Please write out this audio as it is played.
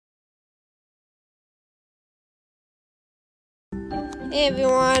Hey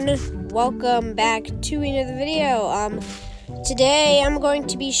everyone, welcome back to another video. Today I'm going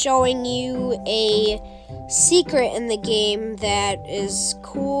to be showing you a secret in the game that is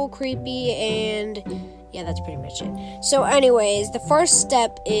cool, creepy, and yeah, that's pretty much it. So anyways, the first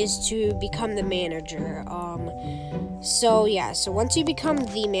step is to become the manager. So once you become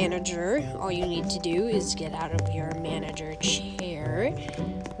the manager, all you need to do is get out of your manager chair,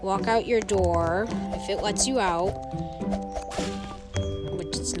 walk out your door, if it lets you out.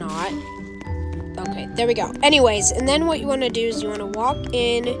 It's not. Okay, there we go. Anyways, and then what you want to do is you want to walk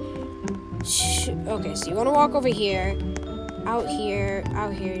in. Okay, so you want to walk over here, out here,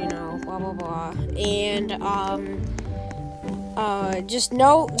 you know, blah, blah, blah. And, just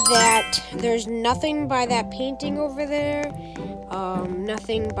note that there's nothing by that painting over there.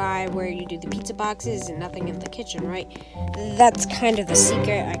 Nothing by where you do the pizza boxes and nothing in the kitchen, right? That's kind of the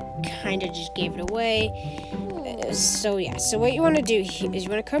secret. I kind of just gave it away. So what you want to do is you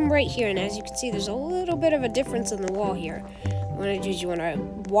want to come right here, and as you can see, there's a little bit of a difference in the wall here. What you want to do is you want to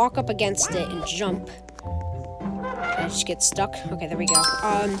walk up against it and jump. I just get stuck. Okay, there we go.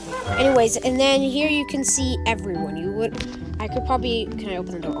 Anyways, and then here you can see everyone. I could probably, can I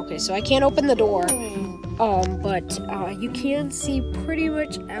open the door? Okay, so I can't open the door. But you can see pretty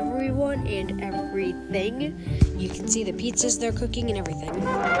much everyone and everything. You can see the pizzas they're cooking and everything.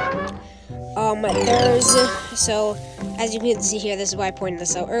 So as you can see here, this is why I pointed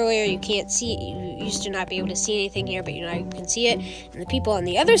this out earlier. You can't see, you used to not be able to see anything here, but now you can see it, and the people on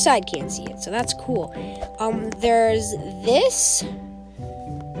the other side can't see it, so that's cool. There's this,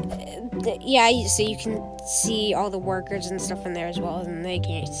 so you can see all the workers and stuff in there as well, and they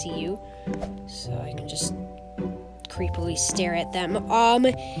can't see you, so I can just creepily stare at them.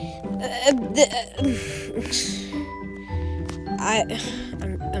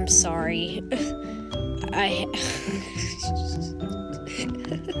 I'm sorry. I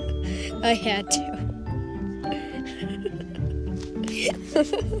had to.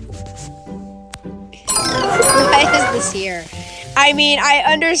 Why is this here? I mean, I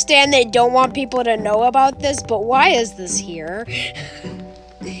understand they don't want people to know about this, but why is this here?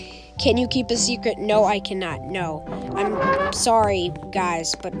 Can you keep a secret? No, I cannot. No. I'm sorry,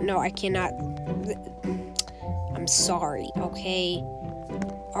 guys, but no, I cannot. I'm sorry, okay?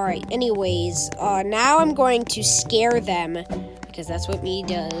 Alright, anyways, now I'm going to scare them, because that's what me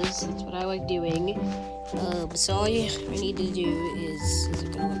does. That's what I like doing. So all I need to do is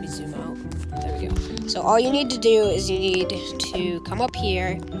it gonna let me zoom out? There we go. So all you need to do is you need to come up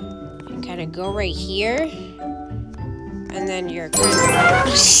here and kind of go right here, and then you're kind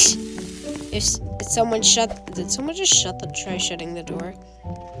of if someone did someone just try shutting the door?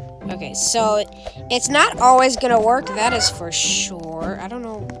 Okay, so it's not always gonna work, that is for sure. I don't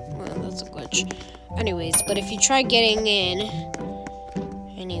know, well, that's a glitch. Anyways, but if you try getting in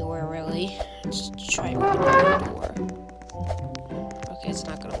anywhere really, just try opening the door. Okay, it's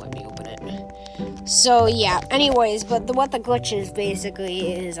not gonna let me open it. So yeah, anyways, but what the glitch is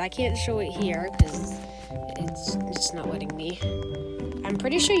basically is I can't show it here because it's not letting me. I'm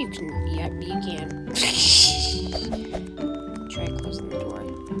pretty sure you can. Yep, you can. Try closing the door.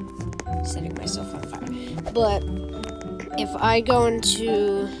 Setting myself on fire. But if I go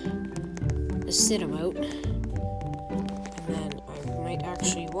into the sit mode, and then I might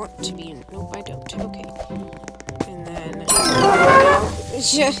actually want to be in. Nope, I don't. Okay. And then.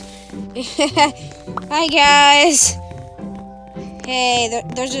 Hi guys. Hey,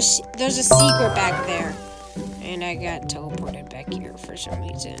 there's a secret back there. And I got teleported back here for some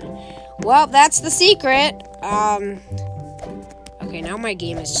reason. Well, that's the secret. Okay, now my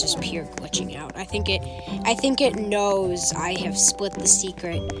game is just pure glitching out. I think it knows I have split the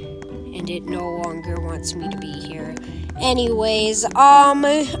secret, and it no longer wants me to be here. Anyways, I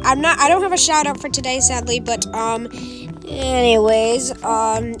don't have a shout out for today, sadly, but anyways,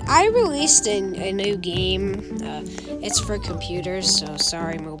 I released a new game. It's for computers, so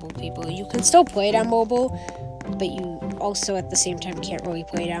sorry, mobile people. You can still play it on mobile, but you also at the same time can't really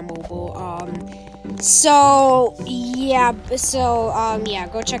play it on mobile. Yeah,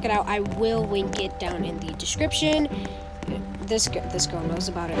 go check it out. I will link it down in the description. This girl knows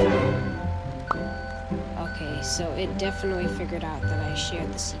about it now. Okay, so it definitely figured out that I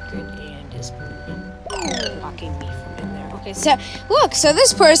shared the secret and is blocking me from in there. Okay, so look, so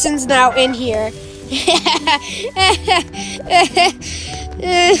this person's now in here.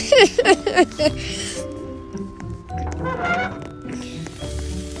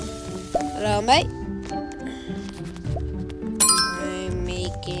 Hello, mate. I'm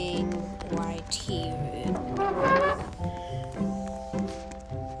making YT.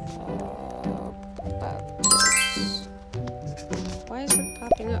 About this. Why is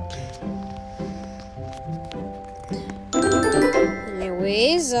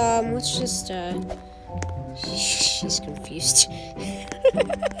anyways, let's just, she's confused.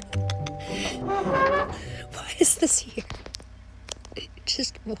 Why is this here?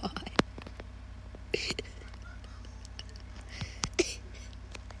 Just why?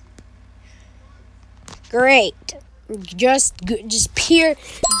 Great. Just pure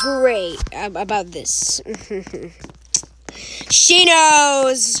great about this. She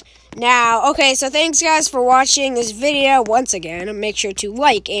knows now. Okay, so thanks guys for watching this video once again. Make sure to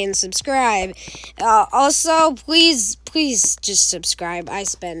like and subscribe. Also, please just subscribe. I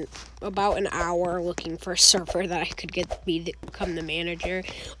spent about an hour looking for a server that I could become the manager.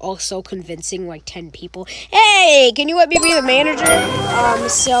 Also convincing like 10 people. Hey, can you let me be the manager?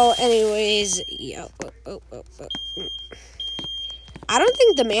 So anyways, yeah. I don't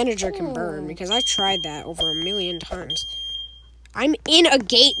think the manager can burn because I tried that over 1,000,000 times. I'm in a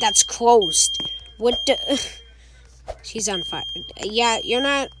gate that's closed. What the? She's on fire. Yeah, you're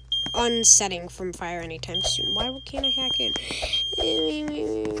not unsetting from fire anytime soon. Why can't I hack in?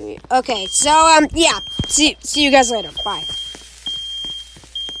 Okay, so, yeah. See you guys later. Bye.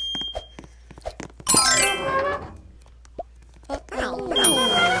 I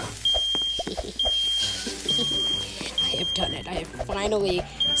have done it. I have finally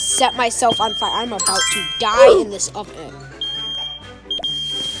set myself on fire. I'm about to die in this oven.